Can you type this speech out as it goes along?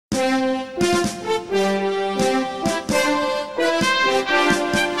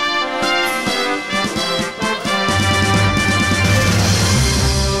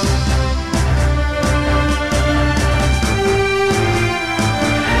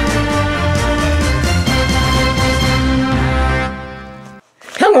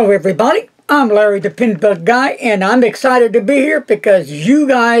everybody, I'm Larry the Pen Bug Guy, and I'm excited to be here because you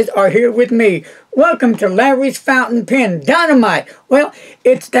guys are here with me. Welcome to Larry's Fountain Pen Dynamite. Well,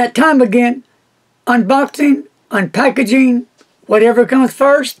 it's that time again. Unboxing, unpackaging, whatever comes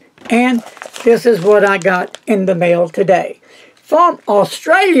first. And this is what I got in the mail today from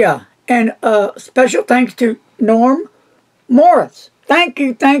Australia. And special thanks to Norm Morris. Thank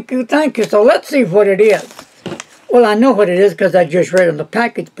you, thank you, thank you. So let's see what it is. Well, I know what it is because I just read on the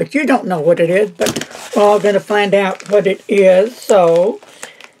package, but you don't know what it is, but we're all going to find out what it is. So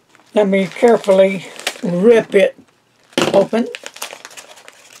let me carefully rip it open.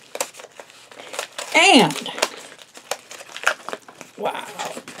 And, wow,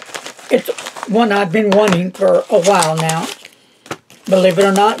 it's one I've been wanting for a while now. Believe it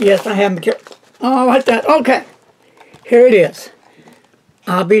or not, yes, I have material. Oh, like that. Okay, here it is.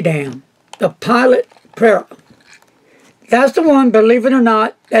 I'll be damned. The Pilot Pro. That's the one, believe it or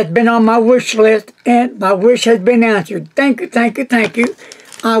not, that's been on my wish list, and my wish has been answered. Thank you, thank you, thank you.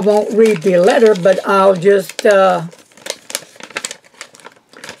 I won't read the letter, but I'll just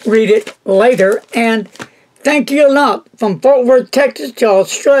read it later. And thank you a lot from Fort Worth, Texas to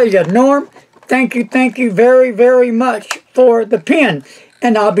Australia. Norm, thank you very, very much for the pen.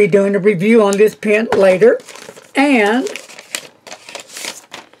 And I'll be doing a review on this pen later. And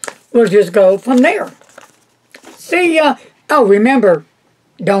we'll just go from there. See ya. Oh, remember,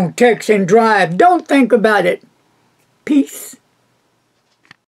 don't text and drive. Don't think about it. Peace.